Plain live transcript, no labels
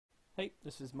Hey,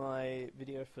 this is my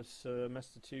video for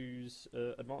Semester 2's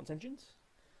Advanced Engines.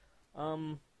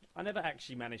 I never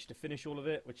actually managed to finish all of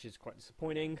it, which is quite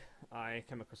disappointing. I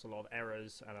came across a lot of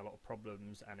errors and a lot of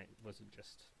problems, and it wasn't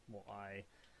just what I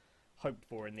hoped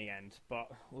for in the end, but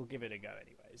we'll give it a go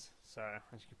anyways. So,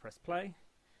 as you can press play,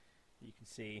 you can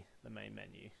see the main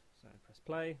menu. So, press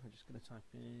play, we're just going to type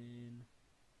in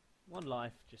one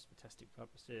life, just for testing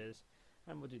purposes,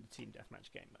 and we'll do the Team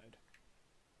Deathmatch game mode.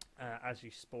 As you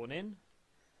spawn in,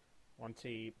 one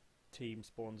team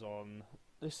spawns on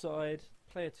this side,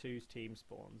 player two's team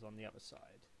spawns on the other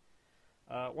side.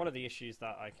 One of the issues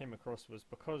that I came across was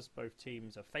because both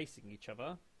teams are facing each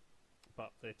other,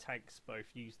 but the tanks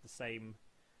both use the same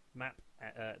map,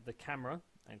 the camera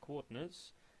and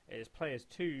coordinates, is players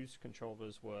two's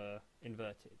controllers were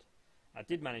inverted. I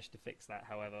did manage to fix that,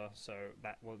 however, so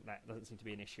that doesn't seem to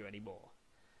be an issue anymore.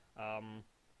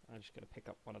 I'm just going to pick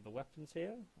up one of the weapons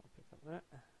here. I'll pick up that,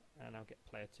 and I'll get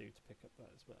player 2 to pick up that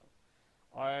as well.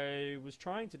 I was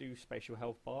trying to do spatial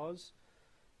health bars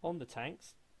on the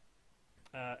tanks,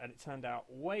 and it turned out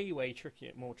way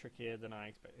more trickier than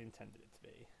I intended it to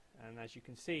be. And as you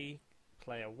can see,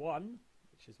 player 1,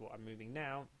 which is what I'm moving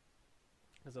now,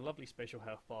 has a lovely spatial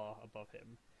health bar above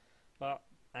him.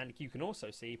 And you can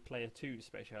also see player 2's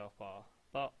spatial health bar,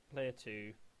 but player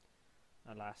 2,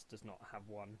 alas, does not have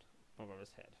one above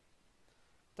his head.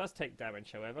 It does take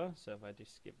damage, however, so if I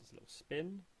just give this a little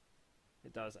spin,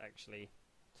 it does actually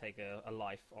take a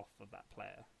life off of that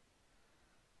player.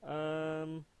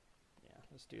 Yeah,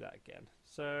 let's do that again.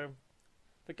 So,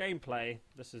 for gameplay,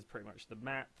 this is pretty much the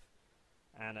map,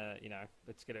 and you know,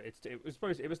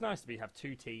 it was nice to have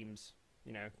two teams,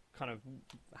 you know, kind of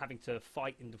having to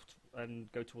fight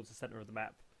and go towards the center of the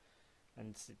map,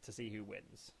 and to see who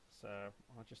wins. So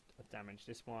I'll just damage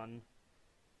this one.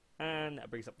 And that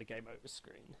brings up the game over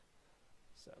screen.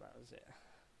 So that was it.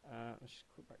 Let's just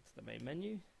go back to the main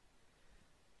menu.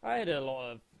 I had a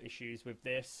lot of issues with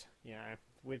this. You know,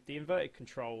 with the inverted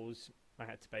controls, I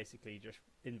had to basically just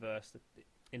invert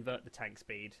the tank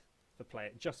speed for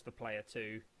player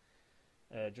 2,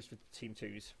 just for team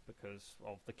 2's, because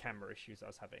of the camera issues I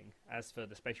was having. As for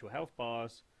the spatial health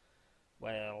bars,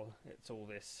 well, it's all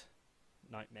this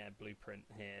nightmare blueprint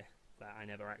here that I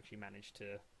never actually managed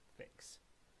to fix.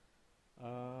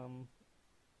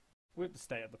 With the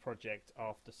state of the project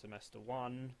after semester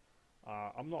 1,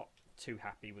 I'm not too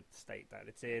happy with the state that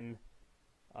it's in.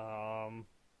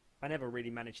 I never really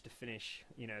managed to finish,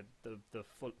 you know, the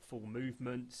full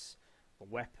movements, the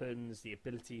weapons, the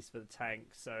abilities for the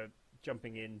tanks. So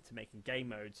jumping into making game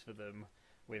modes for them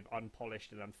with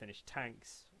unpolished and unfinished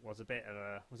tanks was a bit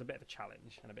of a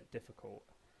challenge and a bit difficult.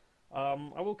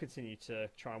 I will continue to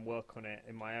try and work on it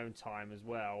in my own time as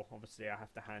well. Obviously, I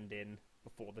have to hand in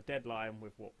before the deadline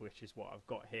which is what I've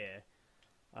got here.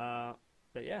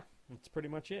 But yeah, that's pretty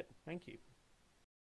much it. Thank you.